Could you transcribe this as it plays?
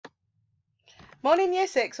Morning Year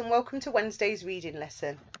 6 and welcome to Wednesday's reading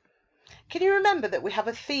lesson. Can you remember that we have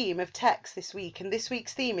a theme of text this week, and this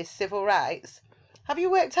week's theme is civil rights? Have you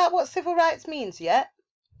worked out what civil rights means yet?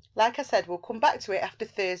 Like I said, we'll come back to it after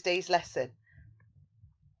Thursday's lesson.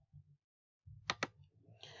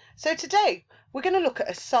 So today we're going to look at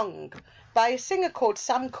a song by a singer called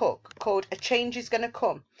Sam Cooke called A Change Is Gonna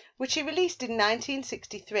Come, which he released in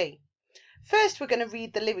 1963. First we're going to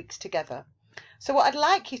read the lyrics together. So what I'd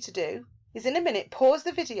like you to do is in a minute pause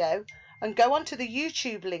the video and go onto the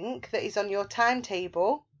YouTube link that is on your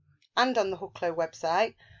timetable and on the Hucklow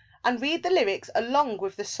website and read the lyrics along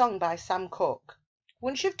with the song by Sam Cooke.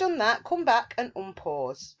 Once you've done that, come back and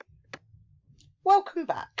unpause. Welcome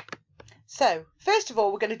back. So first of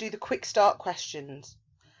all, we're going to do the quick start questions.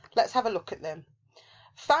 Let's have a look at them.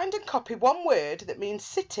 Find and copy one word that means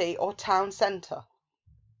city or town centre.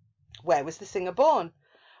 Where was the singer born?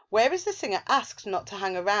 Where is the singer asked not to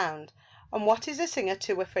hang around? And what is the singer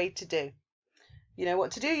too afraid to do? You know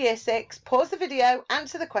what to do, Year 6. Pause the video,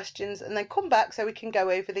 answer the questions, and then come back so we can go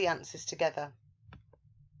over the answers together.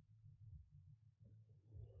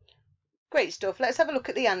 Great stuff. Let's have a look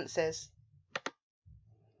at the answers.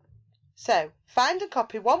 So, find and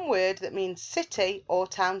copy one word that means city or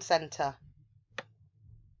town centre.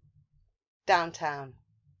 Downtown.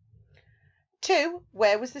 2.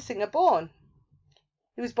 Where was the singer born?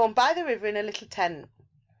 He was born by the river in a little tent.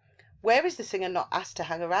 Where is the singer not asked to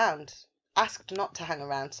hang around? Asked not to hang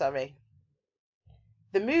around, sorry.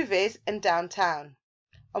 The movies and downtown.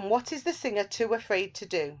 And what is the singer too afraid to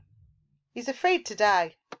do? He's afraid to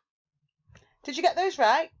die. Did you get those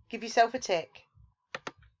right? Give yourself a tick.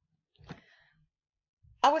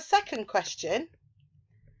 Our second question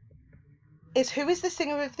is, who is the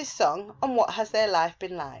singer of this song and what has their life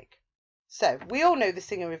been like? So, we all know the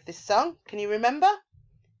singer of this song. Can you remember?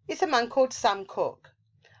 It's a man called Sam Cooke.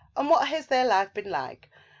 And what has their life been like?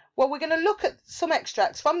 Well, we're going to look at some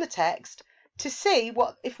extracts from the text to see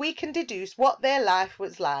if we can deduce what their life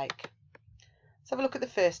was like. Let's have a look at the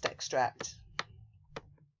first extract.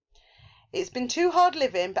 It's been too hard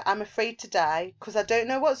living, but I'm afraid to die, 'cause I don't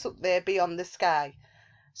know what's up there beyond the sky.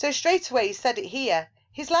 So straight away he said it here.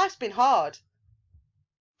 His life's been hard.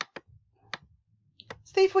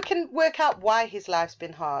 See if we can work out why his life's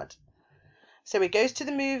been hard. So he goes to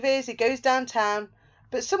the movies, he goes downtown,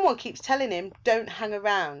 but someone keeps telling him, don't hang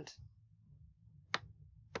around.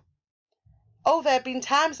 Oh, there have been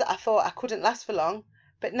times that I thought I couldn't last for long,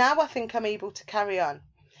 but now I think I'm able to carry on.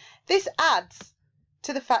 This adds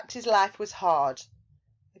to the fact his life was hard.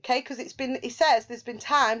 Okay, because he says there's been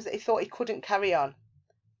times that he thought he couldn't carry on.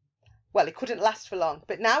 Well, he couldn't last for long,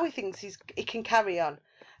 but now he thinks he can carry on.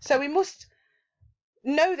 So he must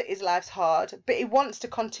know that his life's hard, but he wants to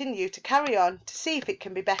continue to carry on to see if it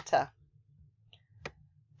can be better.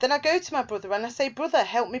 Then I go to my brother and I say, brother,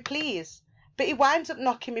 help me please. But he winds up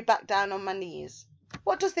knocking me back down on my knees.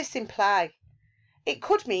 What does this imply? It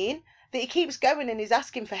could mean that he keeps going and he's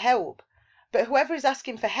asking for help. But whoever is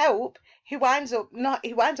asking for help, he winds up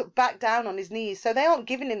back down on his knees. So they aren't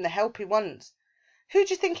giving him the help he wants. Who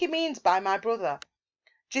do you think he means by my brother?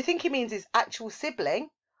 Do you think he means his actual sibling?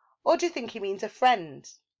 Or do you think he means a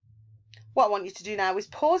friend? What I want you to do now is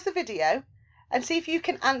pause the video and see if you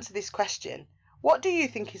can answer this question. What do you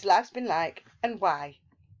think his life's been like and why?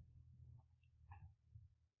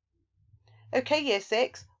 Okay, Year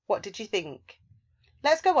 6, what did you think?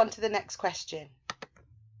 Let's go on to the next question.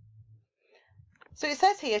 So it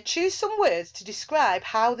says here, choose some words to describe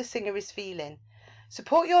how the singer is feeling.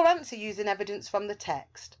 Support your answer using evidence from the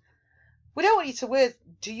text. We don't want you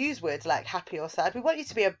to use words like happy or sad. We want you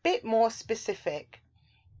to be a bit more specific.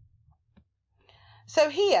 So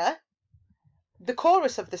here, the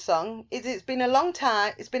chorus of the song is, it's been a long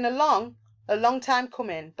time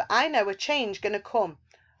coming, but I know a change gonna come.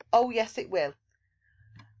 Oh yes, it will.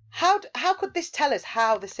 How could this tell us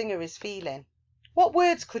how the singer is feeling? What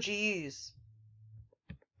words could you use?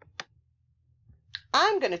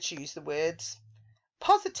 I'm going to choose the words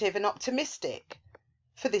positive and optimistic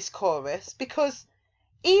for this chorus, because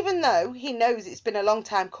even though he knows it's been a long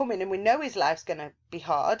time coming and we know his life's going to be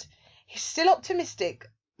hard, he's still optimistic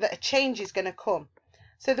that a change is going to come.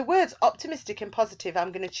 So the words optimistic and positive,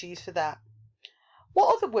 I'm going to choose for that.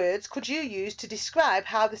 What other words could you use to describe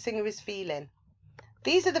how the singer is feeling?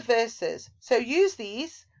 These are the verses, so use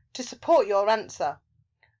these to support your answer.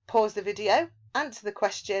 Pause the video, answer the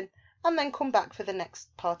question, and then come back for the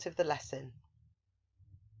next part of the lesson.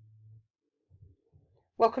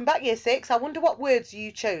 Welcome back, Year 6. I wonder what words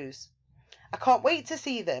you chose. I can't wait to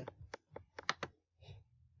see them.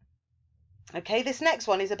 Okay, this next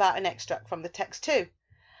one is about an extract from the text too.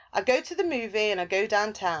 I go to the movie and I go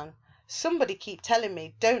downtown. Somebody keep telling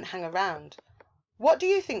me don't hang around. What do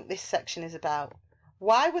you think this section is about?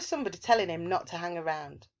 Why was somebody telling him not to hang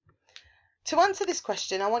around? To answer this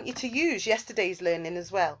question, I want you to use yesterday's learning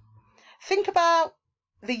as well. Think about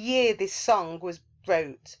the year this song was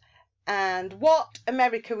wrote and what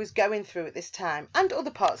America was going through at this time, and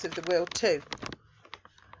other parts of the world too.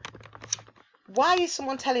 Why is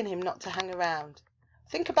someone telling him not to hang around?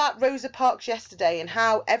 Think about Rosa Parks yesterday and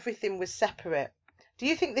how everything was separate. Do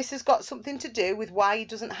you think this has got something to do with why he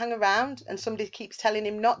doesn't hang around and somebody keeps telling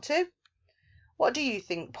him not to? What do you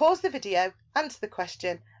think? Pause the video, answer the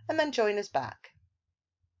question, and then join us back.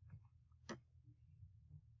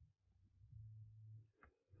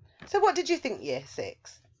 So what did you think, Year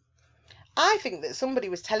 6? I think that somebody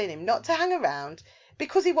was telling him not to hang around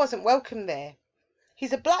because he wasn't welcome there.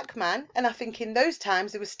 He's a black man, and I think in those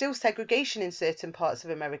times there was still segregation in certain parts of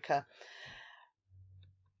America.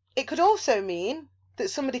 It could also mean that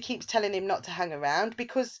somebody keeps telling him not to hang around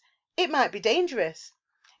because it might be dangerous.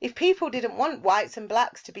 If people didn't want whites and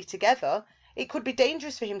blacks to be together, it could be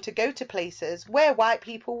dangerous for him to go to places where white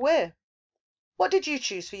people were. What did you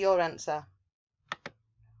choose for your answer?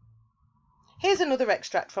 Here's another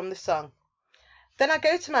extract from the song. Then I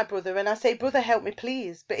go to my brother and I say, "Brother, help me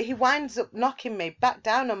please," but he winds up knocking me back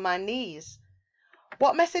down on my knees.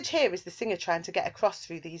 What message here is the singer trying to get across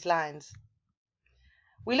through these lines?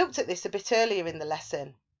 We looked at this a bit earlier in the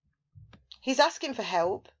lesson. He's asking for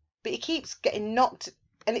help, but he keeps getting knocked,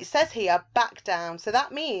 and it says here, back down. So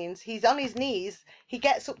that means he's on his knees, he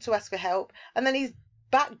gets up to ask for help, and then he's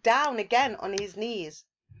back down again on his knees.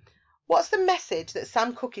 What's the message that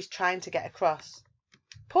Sam Cooke is trying to get across?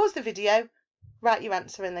 Pause the video, write your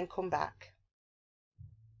answer, and then come back.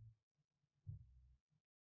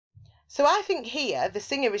 So I think here the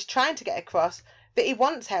singer is trying to get across that he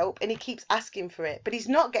wants help and he keeps asking for it, but he's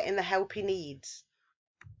not getting the help he needs.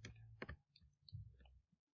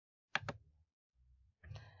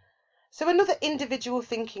 So another individual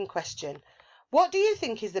thinking question. What do you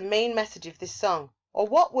think is the main message of this song? Or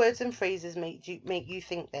what words and phrases make you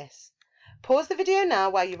think this? Pause the video now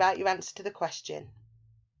while you write your answer to the question.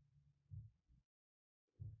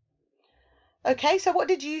 Okay, so what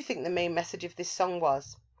did you think the main message of this song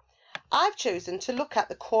was? I've chosen to look at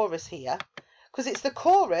the chorus here because it's the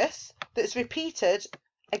chorus that's repeated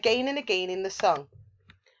again and again in the song.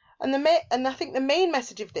 And I think the main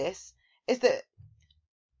message of this is that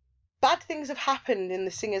bad things have happened in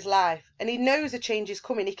the singer's life and he knows a change is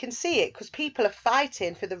coming. He can see it because people are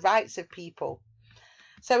fighting for the rights of people.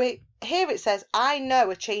 So here it says, I know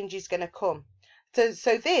a change is going to come.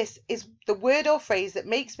 So this is the word or phrase that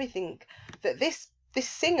makes me think that this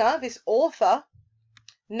singer, this author,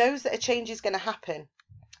 knows that a change is going to happen.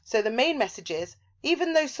 So the main message is,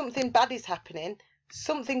 even though something bad is happening,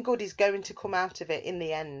 something good is going to come out of it in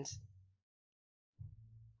the end.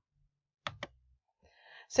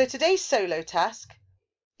 So today's solo task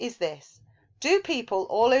is this. Do people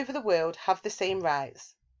all over the world have the same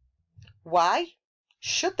rights? Why?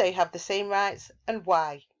 Should they have the same rights, and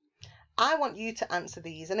why? I want you to answer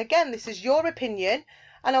these. And again, this is your opinion,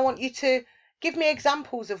 and I want you to give me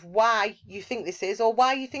examples of why you think this is or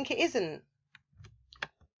why you think it isn't.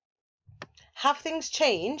 Have things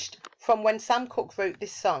changed from when Sam Cooke wrote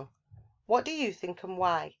this song? What do you think and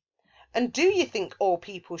why? And do you think all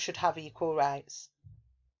people should have equal rights?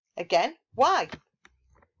 Again, why?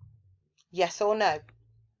 Yes or no?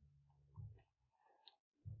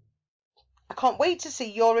 I can't wait to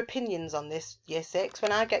see your opinions on this, Year 6,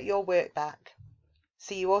 when I get your work back.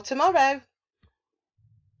 See you all tomorrow.